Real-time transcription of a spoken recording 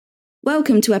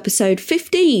Welcome to episode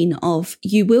 15 of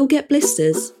You Will Get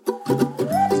Blisters.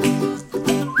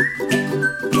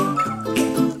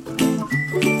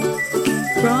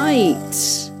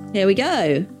 Right, here we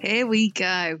go. Here we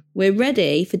go. We're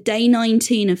ready for day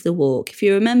 19 of the walk. If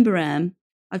you remember,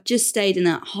 I've just stayed in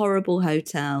that horrible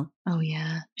hotel. Oh,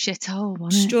 yeah. Shithole,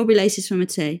 wasn't it? Strawberry laces from a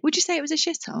tea. Would you say it was a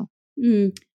shithole?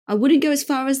 I wouldn't go as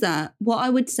far as that. What I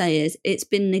would say is it's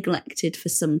been neglected for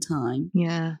some time.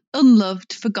 Yeah.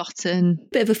 Unloved, forgotten.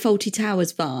 Bit of a Faulty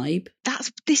Towers vibe.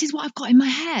 This is what I've got in my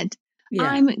head. Yeah.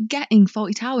 I'm getting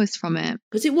Faulty Towers from it.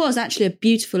 Because it was actually a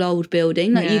beautiful old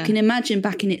building that you Yeah. can imagine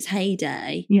back in its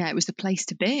heyday. Yeah, it was the place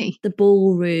to be. The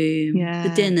ballroom, Yeah.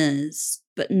 the dinners.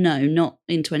 But no, not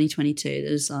in 2022.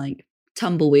 There's like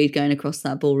tumbleweed going across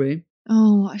that ballroom.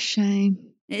 Oh, what a shame.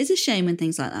 It is a shame when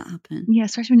things like that happen. Yeah,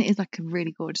 especially when it is like a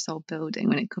really gorgeous old building,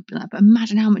 when it could be like, but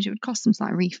imagine how much it would cost them to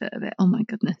like refurb it. Oh my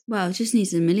goodness. Well, it just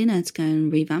needs a millionaire to go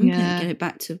and revamp it, get it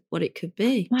back to what it could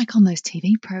be. Like on those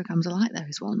TV programmes, I like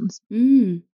those ones.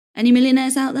 Any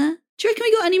millionaires out there? Do you reckon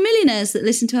we got any millionaires that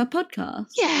listen to our podcast?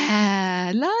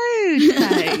 Yeah, loads.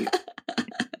 Mate.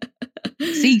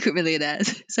 Secret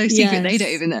millionaires. So secret they don't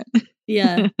even know.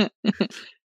 Yeah.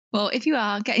 Well, if you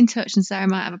are, get in touch and Sarah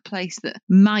might have a place that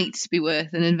might be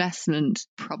worth an investment.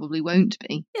 Probably won't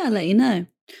be. Yeah, I'll let you know.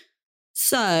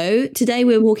 So today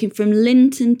we're walking from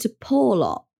Linton to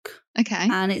Porlock. Okay.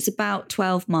 And it's about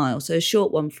 12 miles, so a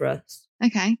short one for us.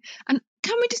 Okay. And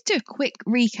can we just do a quick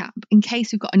recap in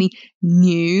case we've got any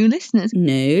new listeners?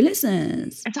 New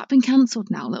listeners. Has that been cancelled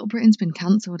now? Little Britain's been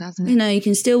cancelled, hasn't it? You know, you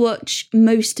can still watch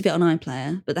most of it on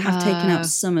iPlayer, but they have taken out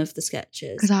some of the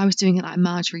sketches. Because I was doing it like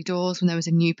Marjorie Dawes when there was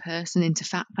a new person into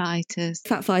Fat Fighters.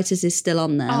 Fat Fighters is still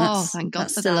on there. Oh, thank God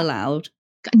that's for still that. allowed.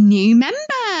 Got a new member.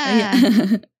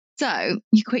 Yeah. So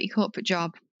you quit your corporate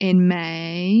job in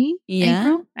May?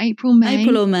 Yeah. April, May?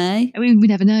 April or May. I mean, we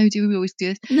never know, do we? We always do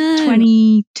this. No.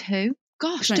 22.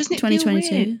 Gosh, doesn't it 2022.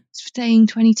 feel weird? It's saying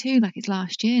 22 like it's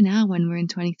last year now when we're in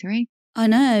 23. I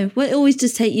know. Well, it always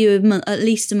does take you at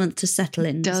least a month to settle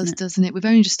in, Doesn't it? We've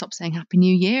only just stopped saying Happy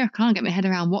New Year. I can't get my head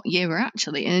around what year we're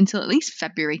actually in until at least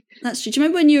February. That's true. Do you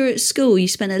remember when you were at school, you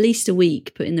spent at least a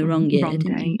week putting the wrong year,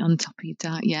 didn't day you? on top of your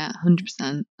date. Yeah,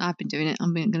 100%. I've been doing it.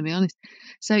 I'm going to be honest.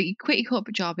 So you quit your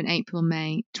corporate job in April,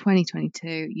 May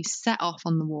 2022. You set off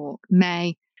on the walk.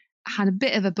 May had a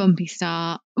bit of a bumpy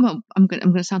start. Well, I'm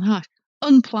going to sound harsh.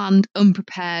 Unplanned,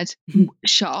 unprepared,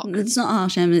 shock. It's not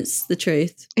harsh, Em, it's the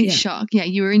truth. It's shock. Yeah,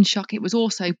 you were in shock. It was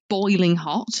also boiling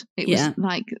hot. It was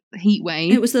like heat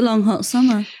wave. It was the long, hot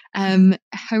summer.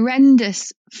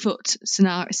 Horrendous foot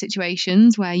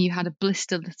situations where you had a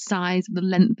blister the size, the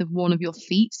length of one of your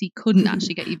feet, so you couldn't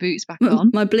actually get your boots back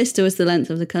on. My blister was the length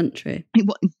of the country.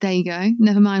 There you go.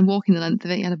 Never mind walking the length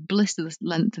of it. You had a blister the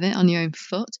length of it on your own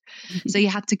foot. So you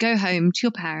had to go home to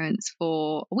your parents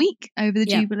for a week over the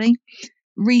Jubilee,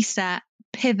 reset,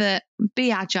 pivot,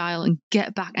 be agile and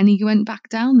get back. And you went back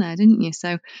down there, didn't you?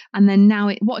 So, and then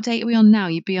now, what date are we on now?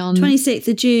 You'd be on 26th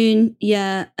of June.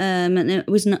 Yeah. And it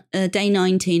was day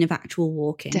 19 of actual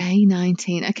walking. Day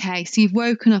 19. Okay. So you've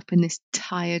woken up in this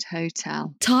tired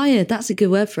hotel. Tired. That's a good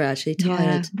word for it, actually. Tired.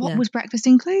 Yeah. What was breakfast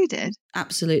included?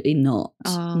 Absolutely not.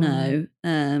 Oh. No.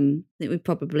 I think we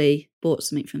probably bought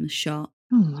something from the shop.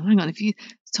 Oh, hang on.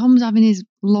 Tom's having his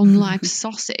long life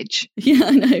sausage. Yeah,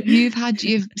 I know. You've had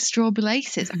your strawberry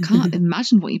laces. I can't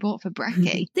imagine what you bought for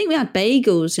brekkie. I think we had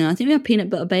bagels, I think we had peanut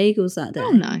butter bagels that day.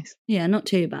 Oh, nice. Yeah, not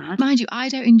too bad. Mind you, I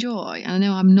don't enjoy, and I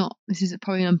know I'm not, this is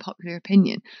probably an unpopular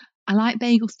opinion, I like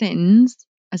bagel thins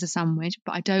as a sandwich,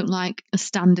 but I don't like a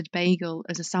standard bagel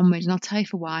as a sandwich, and I'll tell you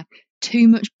for why. Too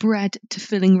much bread to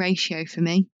filling ratio for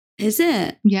me. Is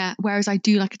it? Yeah, whereas I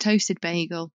do like a toasted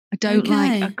bagel. I don't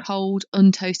like a cold,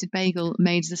 untoasted bagel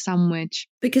made as a sandwich.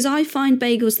 Because I find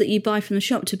bagels that you buy from the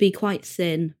shop to be quite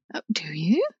thin. Oh, do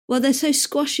you? Well, they're so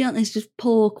squashy, aren't they? It's just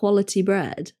poor quality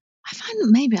bread. I find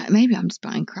that maybe I'm just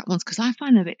buying crap ones because I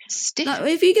find them a bit stiff. Like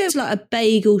if you go to like a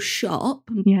bagel shop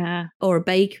or a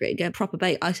bakery, get a proper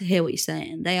bagel, I hear what you're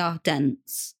saying. They are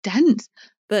dense. Dense?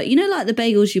 But you know, like the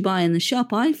bagels you buy in the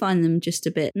shop, I find them just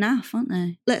a bit naff, aren't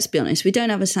they? Let's be honest, we don't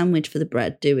have a sandwich for the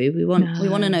bread, do we? We want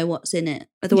to know what's in it.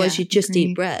 Otherwise, you just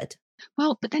eat bread.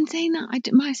 Well, but then saying that,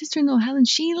 my sister-in-law Helen,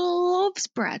 she loves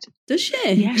bread. Does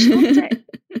she? Yeah, she loves it.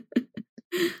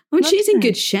 Well, she's in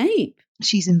good shape.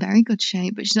 She's in very good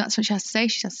shape, but that's what she has to say.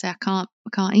 She has to say, I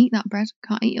can't eat that bread.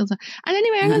 Can't eat it all the time. And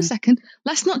anyway, hang on a second.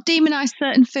 Let's not demonise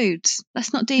certain foods.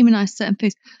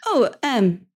 Oh,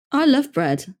 I love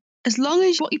bread. As long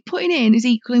as what you're putting in is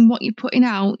equaling what you're putting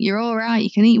out, you're all right.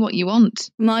 You can eat what you want.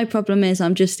 My problem is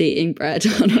I'm just eating bread.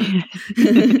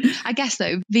 I guess,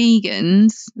 though,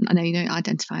 vegans, I know you don't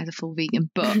identify as a full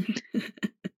vegan, but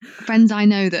friends I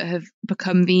know that have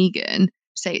become vegan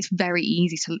say it's very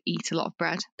easy to eat a lot of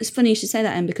bread. It's funny you should say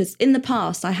that, Em, because in the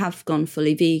past I have gone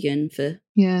fully vegan for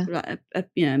like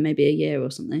maybe a year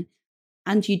or something.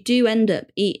 And you do end up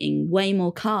eating way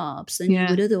more carbs than you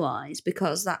would otherwise,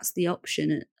 because that's the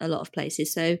option at a lot of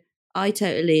places. So I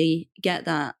totally get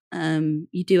that.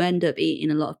 You do end up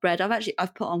eating a lot of bread.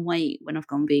 I've put on weight when I've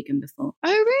gone vegan before.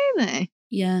 Oh, really?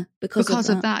 Yeah, because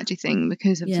of that. Do you think?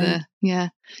 Because of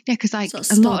because like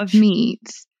sort of a lot of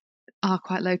meats are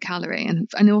quite low calorie,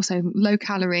 and also low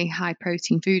calorie, high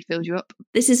protein food fills you up.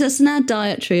 This is us and our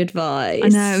dietary advice. I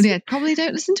know, yeah. Probably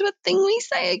don't listen to a thing we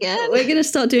say again. We're going to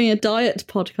start doing a diet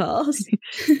podcast.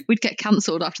 We'd get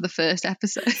cancelled after the first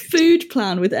episode. Food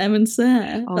plan with Em and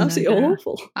Sarah. Oh, that's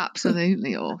awful.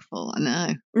 Absolutely awful, I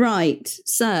know. Right,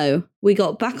 so we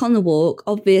got back on the walk.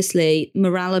 Obviously,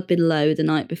 morale had been low the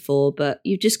night before, but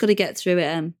you've just got to get through it,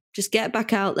 Em. Just get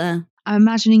back out there. I'm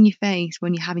imagining your face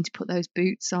when you're having to put those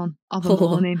boots on of a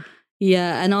morning.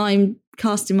 Yeah, and I'm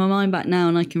casting my mind back now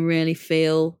and I can really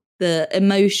feel the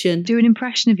emotion. Do an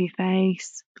impression of your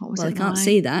face. What was it they can't like?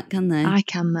 see that, can they? I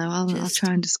can, though. I'll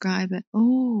try and describe it.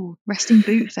 Oh, resting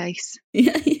boot face.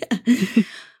 Yeah.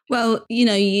 Well,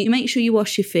 you make sure you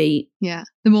wash your feet. Yeah,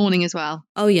 the morning as well.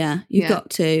 Oh, yeah, you've got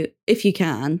to, if you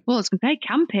can. Well, I was going to say,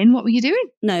 camping, what were you doing?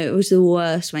 No, it was the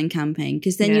worst when camping,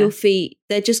 because then your feet,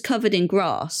 they're just covered in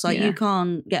grass. Like, you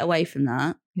can't get away from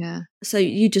that. Yeah. So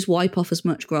you just wipe off as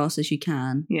much grass as you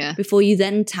can. Yeah. Before you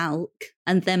then talc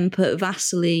and then put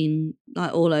Vaseline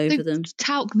like all over them.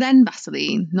 Talc then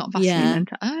Vaseline, not Vaseline then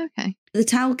talc. Oh, okay. The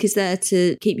talc is there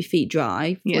to keep your feet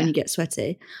dry when you get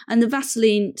sweaty. And the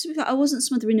Vaseline, to be fair, I wasn't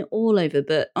smothering it all over,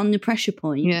 but on the pressure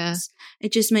points,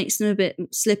 it just makes them a bit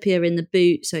slippier in the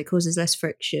boot, so it causes less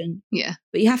friction. Yeah.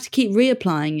 But you have to keep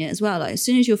reapplying it as well. Like as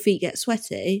soon as your feet get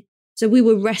sweaty. So we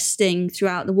were resting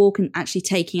throughout the walk and actually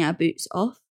taking our boots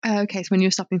off. Oh, okay, so when you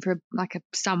were stopping for a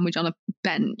sandwich on a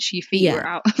bench, your feet were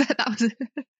out. I bet that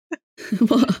was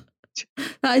What?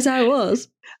 That is how it was.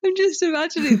 I'm just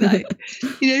imagining that.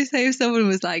 Say if someone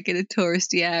was like in a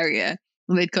touristy area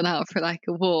and they'd gone out for like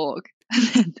a walk and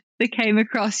then they came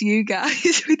across you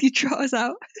guys with your trotters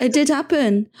out. It did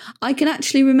happen. I can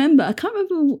actually remember. I can't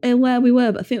remember where we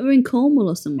were, but I think we were in Cornwall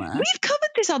or somewhere. We've covered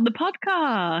this on the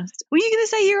podcast. Were you going to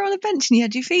say you were on a bench and you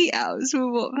had your feet out as we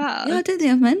walked past? Yeah, I don't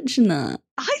think I've mentioned that.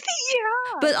 I think you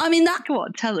have. But I mean, that. Come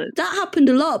on, tell us. That happened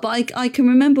a lot, but I can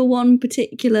remember one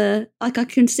particular. Like I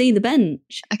can see the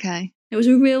bench. Okay. It was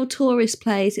a real tourist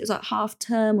place. It was like half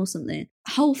term or something.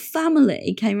 A whole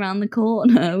family came around the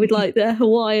corner with like their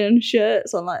Hawaiian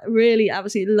shirts on, like really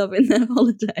absolutely loving their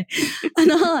holiday.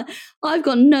 And I've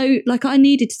got I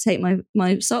needed to take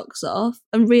my socks off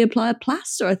and reapply a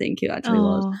plaster, I think it actually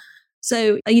was.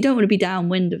 So you don't want to be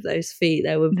downwind of those feet.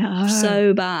 They were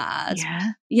so bad. Yeah.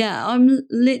 Yeah, I'm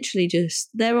literally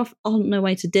they're off on their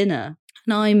way to dinner.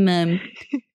 And I'm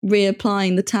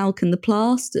reapplying the talc and the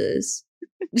plasters.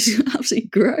 Absolutely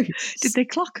gross. Did they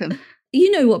clock them? You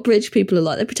know what bridge people are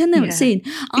like. They pretend they haven't seen.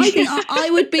 I think I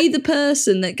would be the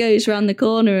person that goes around the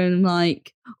corner and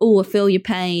like, oh, I feel your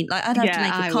pain. Like I'd have to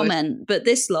make a comment. But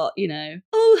this lot,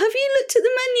 oh, have you looked at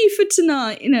the menu for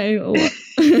tonight? Or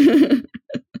what?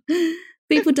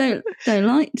 People don't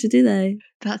like to, do they?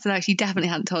 That's nice. You definitely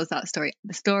hadn't told us that story.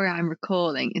 The story I'm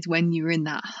recalling is when you were in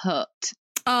that hut.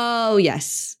 Oh,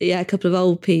 yes. Yeah, a couple of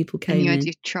old people came in. And you had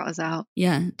your trotters out.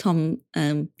 Yeah, Tom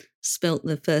spilt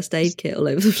the first aid kit all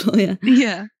over the floor,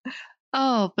 Yeah.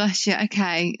 Oh, bless you.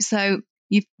 Okay, so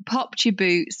you've popped your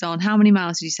boots on. How many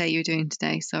miles did you say you were doing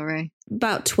today? Sorry.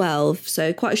 About 12,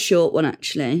 so quite a short one,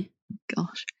 actually.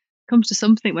 Gosh. Comes to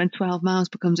something when 12 miles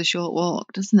becomes a short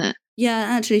walk, doesn't it? Yeah,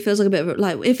 it actually feels like a bit of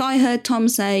like, if I heard Tom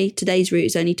say today's route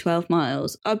is only 12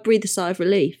 miles, I'd breathe a sigh of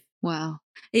relief. Wow.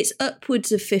 It's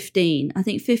upwards of 15. I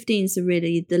think 15 is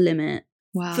really the limit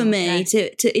for me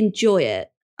to enjoy it,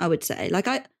 I would say. Like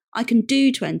I can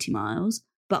do 20 miles,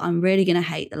 but I'm really going to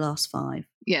hate the last 5.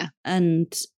 Yeah.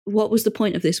 And what was the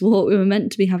point of this walk? We were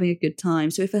meant to be having a good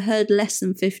time. So if I heard less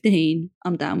than 15,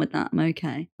 I'm down with that. I'm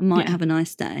okay. I might have a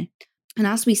nice day. And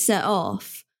as we set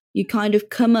off, you kind of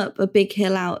come up a big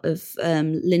hill out of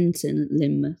Lynmouth.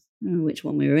 I don't know which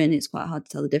one we were in. It's quite hard to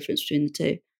tell the difference between the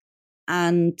two.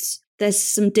 And there's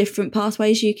some different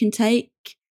pathways you can take.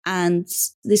 And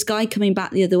this guy coming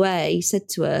back the other way, he said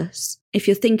to us, if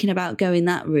you're thinking about going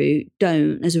that route,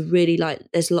 don't.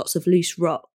 There's lots of loose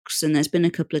rocks. And there's been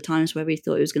a couple of times where we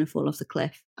thought he was going to fall off the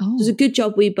cliff. Oh. It was a good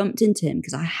job we bumped into him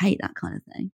because I hate that kind of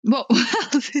thing. What?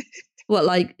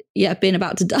 Being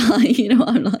about to die, you know what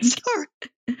I'm like? Sorry.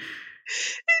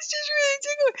 It's just really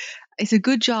tickling. It's a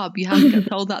good job you hadn't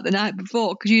told that the night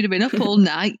before because you'd have been up all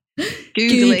night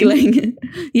Googling.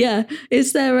 Yeah.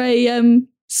 Is there a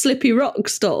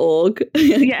slippyrocks.org?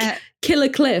 Yeah. Killer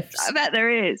cliffs. I bet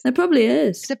there is. There probably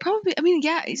is. I mean,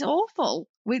 yeah, it's awful.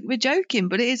 We're joking,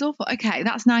 but it is awful. Okay,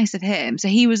 that's nice of him. So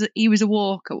he was a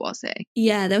walker, was he?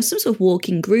 Yeah, there was some sort of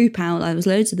walking group out. There was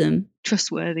loads of them.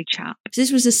 Trustworthy chap.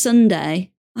 This was a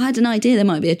Sunday. I had an idea there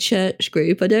might be a church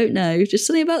group. I don't know. Just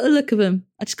something about the look of them.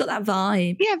 I just got that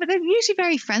vibe. Yeah, but they're usually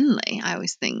very friendly, I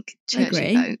always think.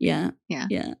 Churchy folk. Yeah.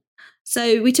 Yeah.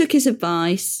 So we took his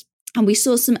advice and we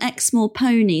saw some Exmoor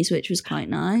ponies, which was quite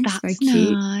nice. That's very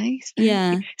cute. Nice.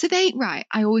 Yeah. So I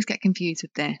always get confused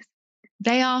with this.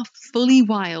 They are fully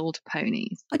wild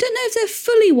ponies. I don't know if they're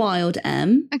fully wild,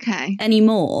 Okay.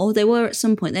 anymore. They were at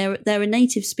some point. They're a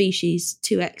native species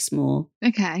to Exmoor.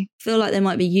 Okay. I feel like they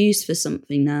might be used for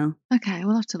something now. Okay,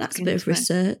 we'll have to look into it. That's a bit of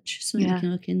research, something we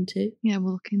can look into. Yeah,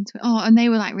 we'll look into it. Oh, and they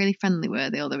were like really friendly,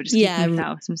 were they? Or they were just keeping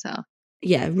themselves?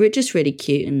 Yeah, just really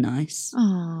cute and nice.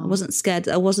 Oh. I wasn't scared.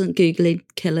 I wasn't Googling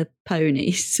killer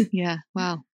ponies. Yeah,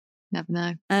 well, never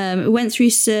know. We went through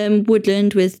some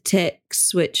woodland with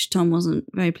ticks, which Tom wasn't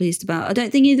very pleased about. I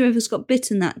don't think either of us got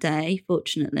bitten that day,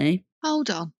 fortunately.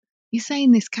 Hold on. You're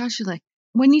saying this casually.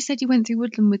 When you said you went through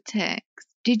woodland with ticks,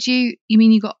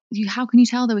 how can you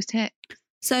tell there was ticks?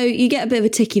 So you get a bit of a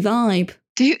ticky vibe.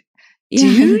 Do you?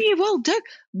 Well,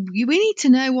 we need to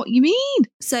know what you mean.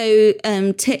 So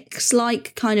ticks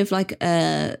like kind of like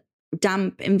a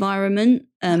damp environment,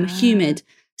 humid.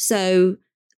 So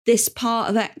this part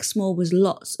of Exmoor was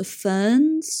lots of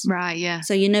ferns. Right, yeah.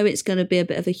 So it's going to be a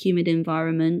bit of a humid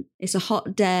environment. It's a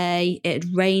hot day. It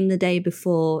had rained the day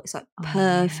before. It's like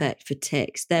perfect for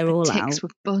ticks. They're all out. Ticks were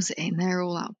buzzing. They're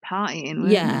all out partying, weren't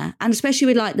they? And especially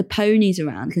with like the ponies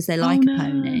around because they like a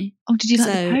pony. Oh, did you like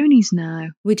the ponies now?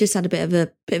 We just had a bit of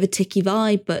a ticky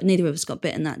vibe, but neither of us got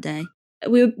bitten that day.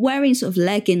 We were wearing sort of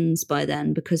leggings by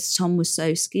then because Tom was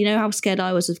so scared. You know how scared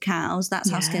I was of cows?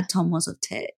 That's how scared Tom was of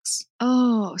ticks.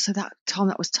 Oh, so that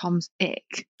was Tom's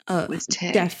ick. Oh, was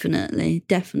tick. Definitely.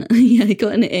 Yeah, he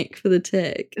got an ick for the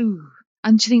tick. Ooh.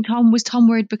 And do you think Tom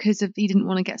worried because he didn't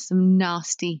want to get some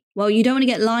nasty? Well, you don't want to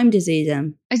get Lyme disease,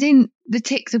 As in, the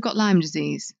ticks have got Lyme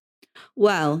disease?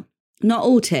 Well, not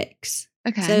all ticks.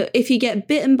 Okay. So if you get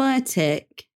bitten by a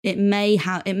tick, it may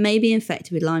be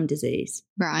infected with Lyme disease.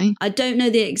 Right. I don't know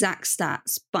the exact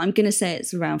stats, but I'm going to say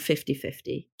it's around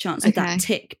 50-50 chance of that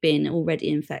tick being already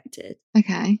infected.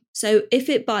 Okay. So if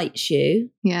it bites you,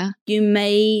 you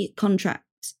may contract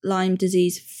Lyme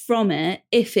disease from it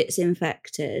if it's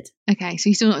infected. Okay, so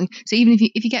you're still not. So even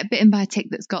if you get bitten by a tick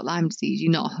that's got Lyme disease,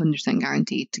 you're not 100%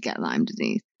 guaranteed to get Lyme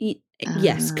disease.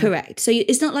 Yes, correct. So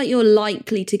it's not like you're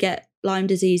likely to get Lyme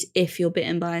disease if you're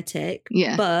bitten by a tick,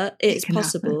 but it's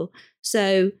possible. Happen.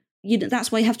 So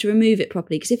that's why you have to remove it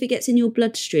properly, because if it gets in your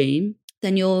bloodstream,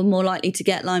 then you're more likely to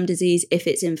get Lyme disease if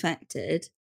it's infected.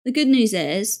 The good news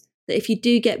is that if you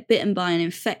do get bitten by an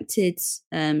infected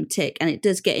tick and it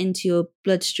does get into your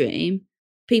bloodstream,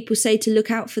 people say to look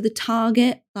out for the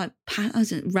target, like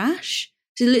rash.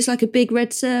 So it looks like a big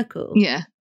red circle. Yeah.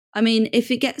 I mean, if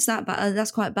it gets that bad,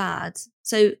 that's quite bad.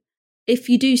 So if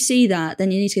you do see that,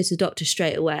 then you need to go to the doctor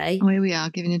straight away. Oh, here we are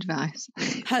giving advice.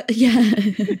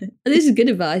 This is good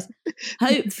advice.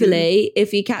 Hopefully,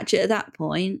 if you catch it at that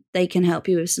point, they can help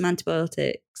you with some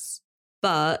antibiotics.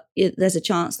 But there's a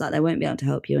chance that they won't be able to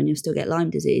help you and you'll still get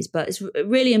Lyme disease. But it's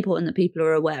really important that people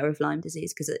are aware of Lyme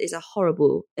disease because it's a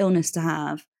horrible illness to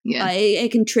have. Yeah.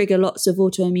 It can trigger lots of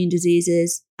autoimmune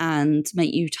diseases and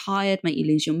make you tired, make you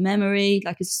lose your memory.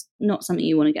 Like, it's not something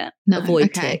you want to get. No,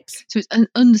 Avoid ticks. So it's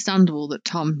understandable that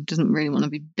Tom doesn't really want to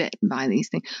be bitten by these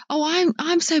things. Oh,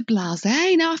 I'm so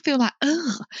blasé. Now I feel like,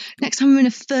 next time I'm in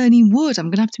a ferny wood,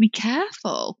 I'm going to have to be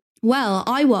careful. Well,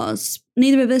 I was.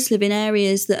 Neither of us live in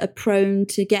areas that are prone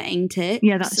to getting ticks.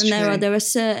 Yeah, that's true. And there are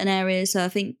certain areas, so I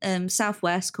think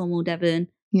Southwest, Cornwall, Devon,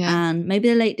 and maybe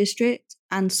the Lake District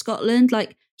and Scotland,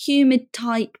 like humid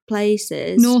type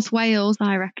places. North Wales,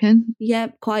 I reckon.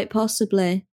 Yep, quite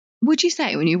possibly. Would you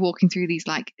say when you're walking through these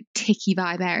like ticky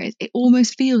vibe areas, it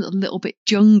almost feels a little bit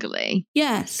jungly?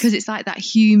 Yes. Because it's like that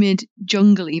humid,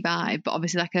 jungly vibe, but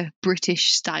obviously like a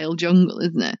British style jungle,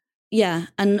 isn't it? Yeah,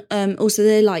 and also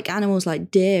they like animals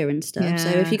like deer and stuff. Yeah. So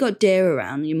if you've got deer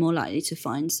around, you're more likely to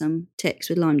find some ticks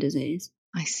with Lyme disease.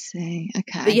 I see.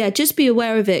 Okay. But yeah, just be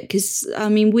aware of it because, I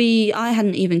mean, I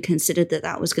hadn't even considered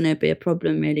that was going to be a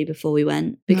problem really before we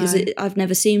went because I've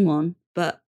never seen one,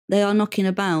 but they are knocking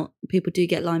about. People do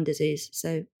get Lyme disease.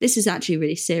 So this is actually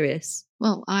really serious.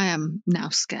 Well, I am now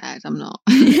scared. I'm not.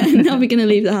 Now we're going to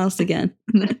leave the house again.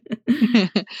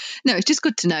 No, it's just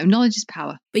good to know. Knowledge is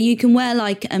power. But you can wear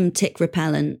like tick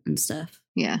repellent and stuff.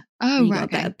 Yeah. Oh, you right.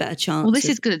 got a better chance. Well, this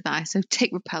is good advice. So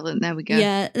tick repellent. There we go.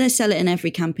 Yeah, they sell it in every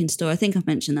camping store. I think I've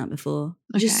mentioned that before.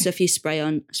 Okay. Just stuff you spray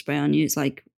on you. It's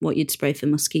like what you'd spray for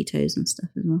mosquitoes and stuff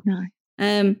as well.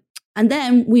 Nice. And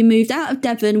then we moved out of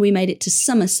Devon. We made it to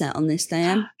Somerset on this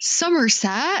day.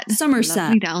 Somerset.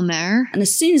 Lovely down there. And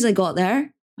as soon as I got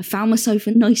there, I found myself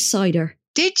a nice cider.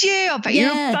 Did you? I bet you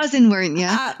were buzzing, weren't you?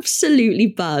 Absolutely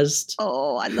buzzed.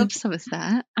 Oh, I love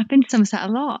Somerset. I've been to Somerset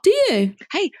a lot. Do you?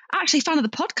 Hey, actually, fan of the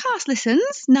podcast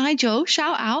listens. Nigel,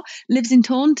 shout out, lives in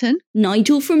Taunton.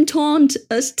 Nigel from Taunton.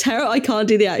 That's terrible. I can't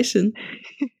do the accent.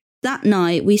 That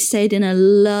night, we stayed in a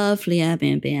lovely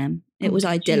Airbnb. It was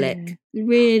idyllic.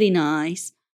 Really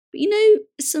nice. But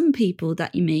some people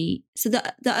that you meet, so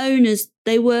the owners,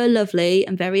 they were lovely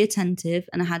and very attentive,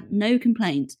 and I had no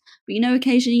complaints. But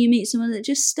occasionally you meet someone that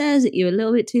just stares at you a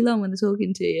little bit too long when they're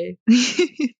talking to you.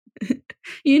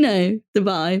 The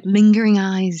vibe. Lingering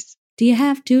eyes. Do you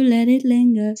have to let it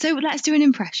linger? So let's do an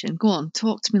impression. Go on,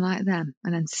 talk to me like them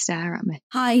and then stare at me.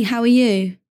 Hi, how are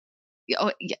you?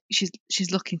 Oh, yeah,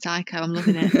 she's looking psycho. I'm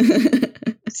loving it.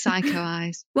 Psycho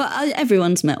eyes. Well,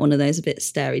 everyone's met one of those a bit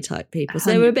stereotype people.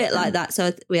 So 100%. They were a bit like that.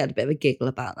 So we had a bit of a giggle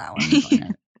about that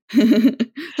one.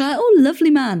 Like, oh,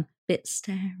 lovely man. Bit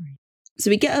starey. So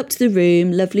we get up to the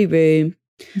room, lovely room.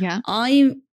 Yeah.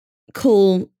 I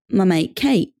call my mate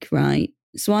Cake, right?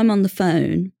 So I'm on the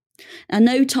phone. I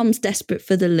know Tom's desperate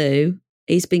for the loo.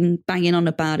 He's been banging on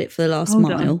about it for the last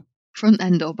mile. On. Front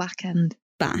end or back end?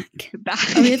 Back.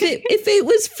 I mean, if it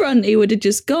was front, he would have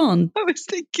just gone. I was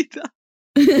thinking that.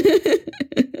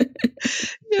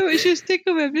 No, it's just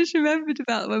tickle me. I've just remembered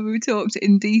about when we talked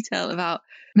in detail about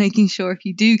making sure if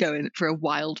you do go in for a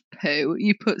wild poo,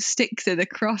 you put sticks in a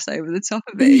cross over the top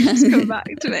of it and just come back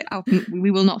to it. Oh,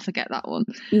 we will not forget that one.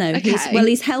 No, okay.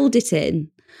 He's held it in.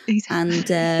 He's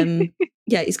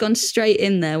gone straight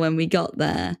in there when we got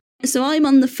there. So I'm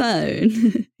on the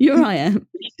phone. Here I am.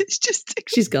 It's just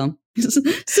she's gone.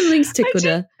 Something's tickled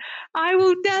her. I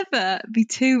will never be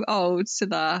too old to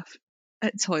laugh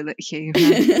at toilet humour.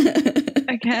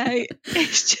 Okay,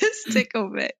 it's just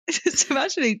tickled me. Just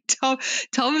imagining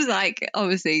Tom's like,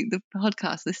 obviously the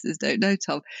podcast listeners don't know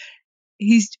Tom.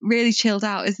 He's really chilled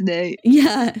out, isn't he?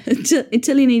 Yeah,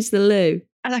 until he needs the loo.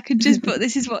 And I could just put,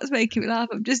 this is what's making me laugh.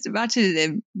 I'm just imagining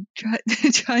him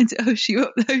trying to push you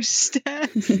up those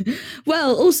stairs.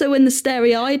 Well, also when the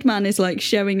starry-eyed man is like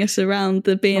showing us around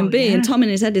the B&B and Tom in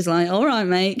his head is like, all right,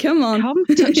 mate, come on.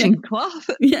 Tom's touching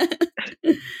cloth. Yeah.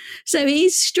 So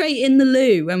he's straight in the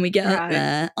loo when we get up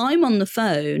there. I'm on the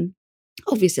phone.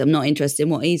 Obviously, I'm not interested in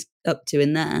what he's up to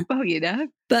in there. Well,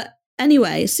 But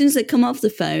anyway, as soon as they come off the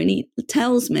phone, he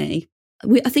tells me,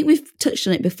 I think we've touched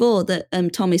on it before, that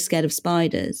Tom is scared of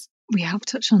spiders. We have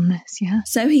touched on this, yeah.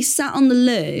 So he sat on the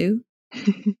loo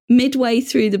midway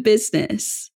through the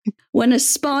business when a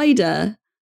spider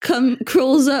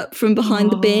crawls up from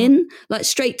behind the bin, like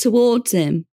straight towards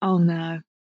him. Oh, no.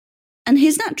 And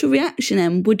his natural reaction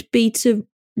then would be to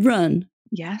run.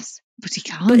 Yes, but he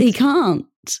can't.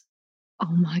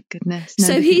 Oh, my goodness. No,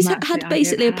 so he's had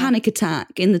basically a panic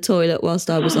attack in the toilet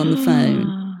whilst I was on the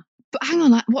phone. But hang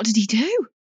on, what did he do?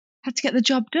 Had to get the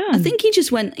job done. I think he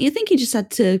just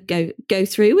had to go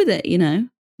through with it,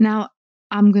 Now,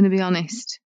 I'm going to be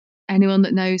honest. Anyone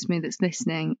that knows me that's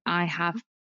listening, I have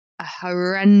a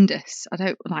horrendous, I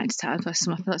don't like to tell, I feel like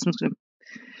someone's going to,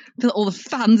 I feel like all the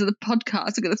fans of the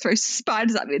podcast are going to throw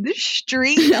spiders at me in the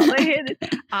street.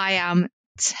 I am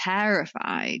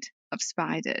terrified of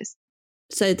spiders.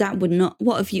 So that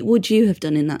would you have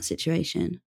done in that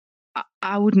situation?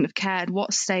 I wouldn't have cared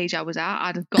what stage I was at.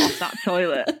 I'd have got off that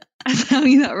toilet. I'm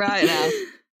telling you that right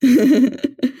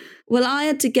now. Well, I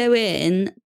had to go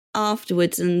in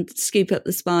afterwards and scoop up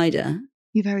the spider.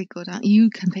 You're very good at it. You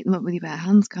can pick them up with your bare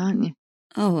hands, can't you?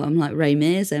 Oh, I'm like Ray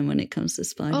Mears then when it comes to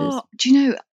spiders. Oh, do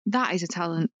you know, that is a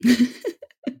talent.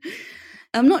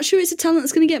 I'm not sure it's a talent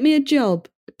that's going to get me a job.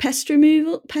 Pest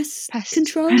removal? Pest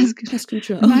control? Pest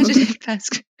control. Imagine if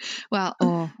pest... Well,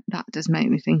 that does make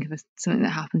me think of something that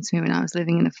happened to me when I was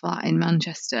living in a flat in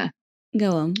Manchester.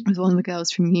 Go on. With one of the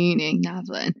girls from uni,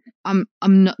 Navlin. I'm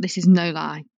not, this is no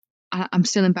lie. I'm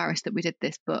still embarrassed that we did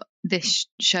this, but this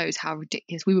shows how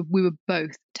ridiculous. We were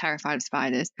both terrified of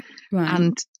spiders. Right.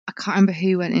 And I can't remember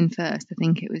who went in first. I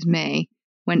think it was me.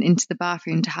 Went into the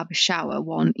bathroom to have a shower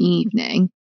one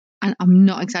evening. And I'm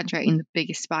not exaggerating, the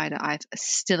biggest spider I've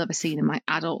still ever seen in my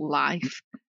adult life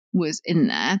was in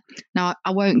there. Now,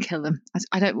 I won't kill them.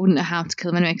 Wouldn't know how to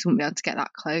kill them anyway because I wouldn't be able to get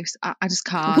that close. I just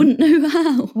can't.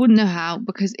 Wouldn't know how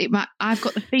because I've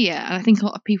got the fear, and I think a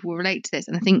lot of people will relate to this,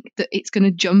 and I think that it's going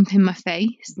to jump in my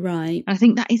face. Right. And I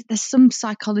think there's some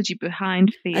psychology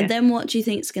behind fear. And then what do you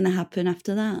think is going to happen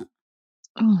after that?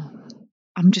 Oh,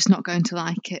 I'm just not going to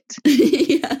like it.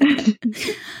 Yeah.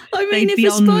 I mean, if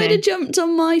a spider jumped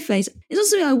on my face, it's not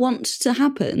something I want to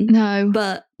happen. No.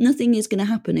 But nothing is going to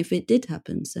happen if it did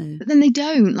happen. So. But then they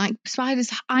don't. Like,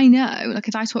 spiders, I know, like,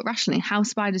 if I talk rationally, how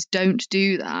spiders don't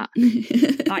do that.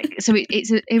 Like, so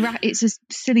it's a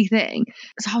silly thing.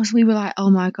 So we were like, oh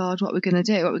my God, what are we going to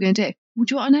do? What are we going to do?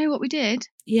 Would you want to know what we did?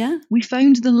 Yeah. We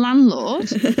phoned the landlord,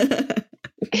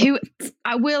 who,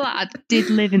 I will add, did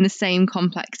live in the same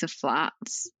complex of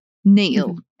flats.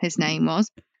 Neil, his name was.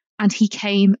 And he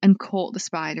came and caught the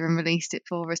spider and released it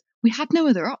for us. We had no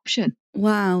other option.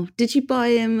 Wow. Did you buy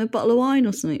him a bottle of wine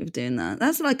or something for doing that?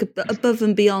 That's like above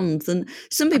and beyond. And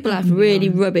some people have really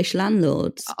rubbish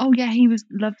landlords. Oh, yeah, he was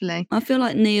lovely. I feel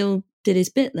like Neil did his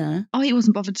bit there. Oh, he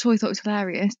wasn't bothered at all. He thought it was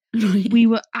hilarious. We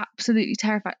were absolutely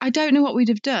terrified. I don't know what we'd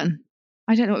have done.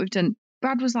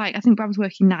 Brad was like, I think Brad was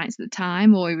working nights at the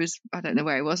time, or I don't know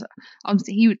where he was.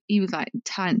 Honestly, he was like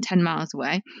 10 miles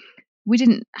away. We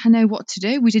didn't know what to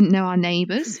do. We didn't know our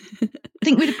neighbours. I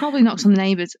think we'd have probably knocked on the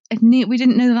neighbours. If we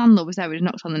didn't know the landlord was there, we'd have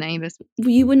knocked on the neighbours. Well,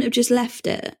 you wouldn't have just left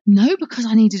it? No, because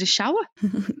I needed a shower.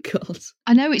 Oh, God.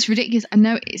 I know it's ridiculous. I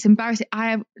know it's embarrassing.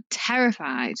 I am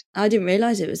terrified. I didn't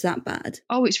realise it was that bad.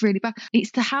 Oh, it's really bad. It's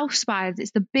the house spiders.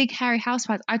 It's the big, hairy house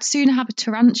spiders. I'd sooner have a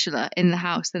tarantula in the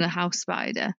house than a house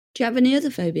spider. Do you have any other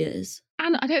phobias?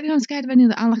 And I don't think I'm scared of any of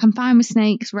that. I'm fine with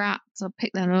snakes, rats. I'll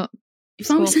pick them up. If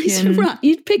I was a rat,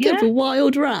 you'd pick up a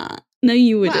wild rat. No,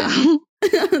 you wouldn't.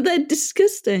 Well, they're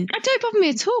disgusting. It don't bother me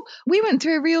at all. We went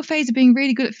through a real phase of being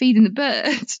really good at feeding the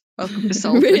birds. Welcome to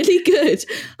Salford. Really good.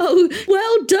 Oh,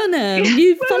 well done, Em.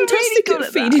 You're fantastic really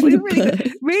at feeding the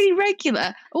birds. Really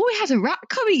regular. Oh, we had a rat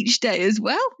come each day as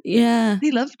well. Yeah.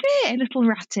 He loved it, a little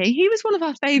ratty. He was one of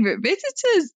our favourite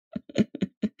visitors.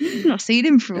 I've not seen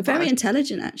him for a while. They're very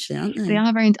intelligent, actually, aren't they? They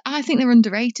are very. I think they're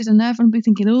underrated, and everyone will be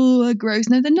thinking, "Oh, they're gross."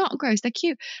 No, they're not gross. They're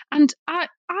cute, and I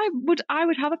would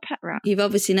have a pet rat. You've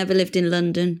obviously never lived in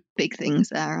London. Big things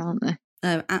there, aren't they?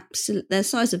 Oh, absolutely. They're the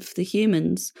size of the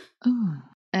humans. Oh,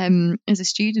 as a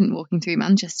student walking through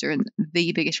Manchester, and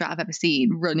the biggest rat I've ever seen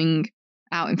running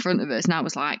out in front of us, and I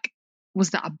was like,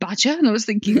 was that a badger? And I was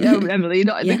thinking, no, Emily, you're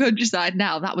not in the countryside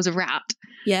now. That was a rat.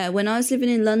 Yeah, when I was living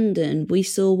in London, we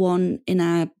saw one in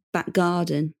our back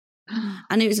garden.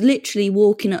 And it was literally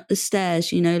walking up the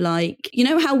stairs, like,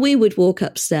 how we would walk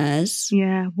upstairs?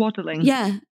 Yeah, waddling.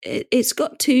 Yeah, it's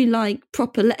got two, like,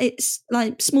 proper, it's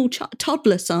like small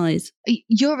toddler size.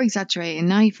 You're exaggerating.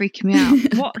 Now you're freaking me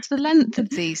out. What's the length of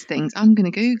these things? I'm going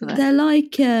to Google it. They're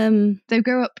like... They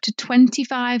go up to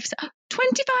 25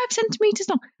 centimetres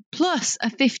long, plus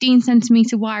a 15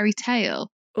 centimetre wiry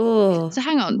tail. Oh. So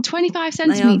hang on, 25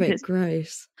 centimetres. They are a bit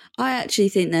gross. I actually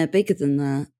think they're bigger than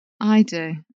that. I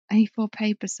do. A4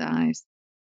 paper size.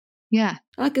 Yeah.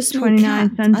 Like a small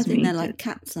 29 cat. I think they're like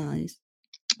cat size.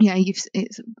 Yeah,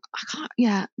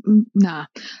 nah.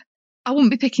 I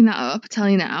wouldn't be picking that up, I tell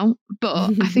you now.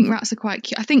 But I think rats are quite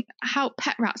cute. I think how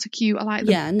pet rats are cute. I like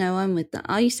them. Yeah, no, I'm with that.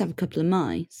 I used to have a couple of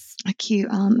mice. They're cute,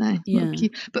 aren't they? Yeah.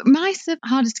 Cute. But mice are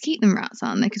harder to keep than rats,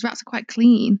 aren't they? Because rats are quite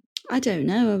clean. I don't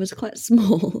know. I was quite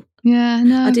small. Yeah,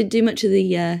 no. I didn't do much of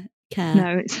the care.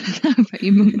 No, it's no, but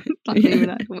your mum.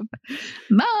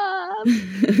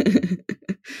 Mum!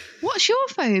 What's your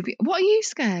phobia? What are you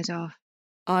scared of?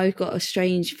 I've got a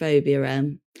strange phobia,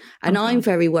 and I'm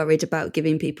very worried about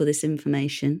giving people this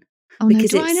information. Oh,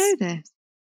 because no, do I know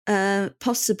this?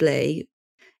 Possibly.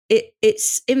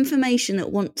 It's information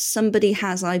that once somebody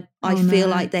has, I feel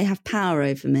like they have power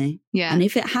over me. Yeah. And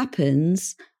if it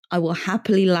happens, I will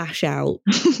happily lash out.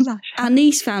 Our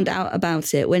niece found out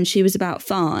about it when she was about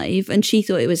 5, and she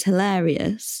thought it was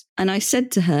hilarious. And I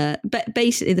said to her,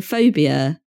 basically the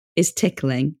phobia is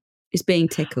tickling. Is being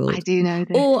tickled. I do know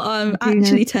this. Or I'm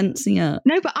actually tensing up.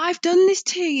 No, but I've done this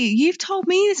to you. You've told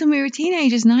me this when we were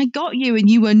teenagers and I got you and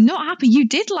you were not happy. You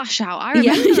did lash out. I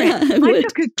remember it. I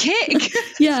took a kick.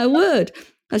 Yeah, I would.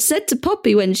 I said to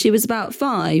Poppy when she was about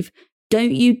 5,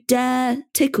 don't you dare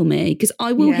tickle me because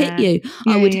I will hit you.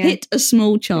 I would hit a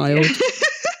small child.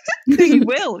 You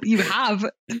will. You have.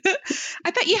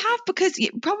 I bet you have because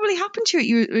it probably happened to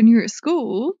you when you were at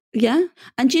school. Yeah.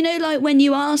 And like when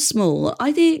you are small,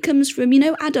 I think it comes from,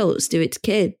 adults do it to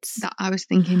kids. That I was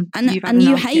thinking. And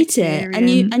you hate it.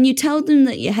 And you tell them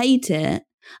that you hate it.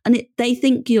 And they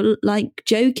think you're like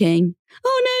joking.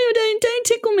 Oh, no, don't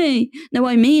tickle me. No,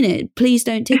 I mean it. Please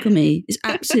don't tickle me. It's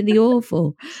absolutely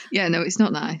awful. Yeah, no, it's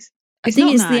not nice. I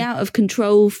think it's the out of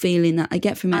control feeling that I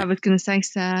get from it. I was going to say,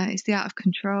 sir, it's the out of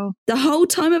control. The whole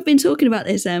time I've been talking about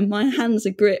this, my hands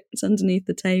are gripped underneath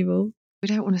the table. We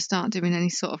don't want to start doing any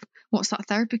sort of, what's that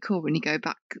therapy called when you go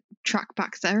back, track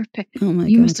back therapy? Oh my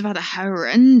God. You must have had a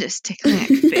horrendous tickling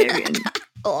experience.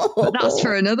 Oh. But that's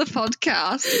for another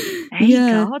podcast. Hey,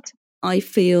 God. I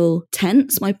feel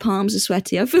tense. My palms are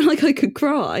sweaty. I feel like I could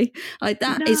cry.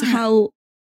 That is how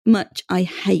much I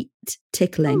hate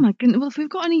tickling. Oh my goodness. Well, if we've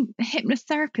got any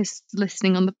hypnotherapists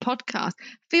listening on the podcast,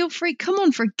 feel free, come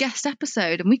on for a guest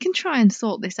episode and we can try and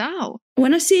sort this out.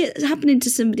 When I see it happening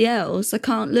to somebody else, I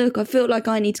can't look. I feel like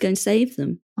I need to go and save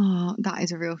them. Oh, that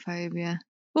is a real phobia.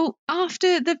 Well,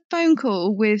 after the phone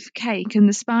call with Cake and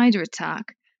the spider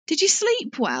attack, did you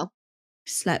sleep well?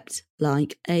 Slept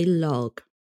like a log.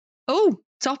 Oh,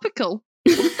 topical.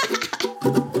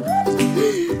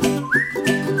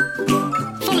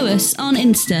 Follow us on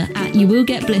Insta at You Will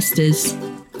Get Blisters.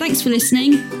 Thanks for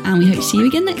listening, and we hope to see you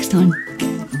again next time.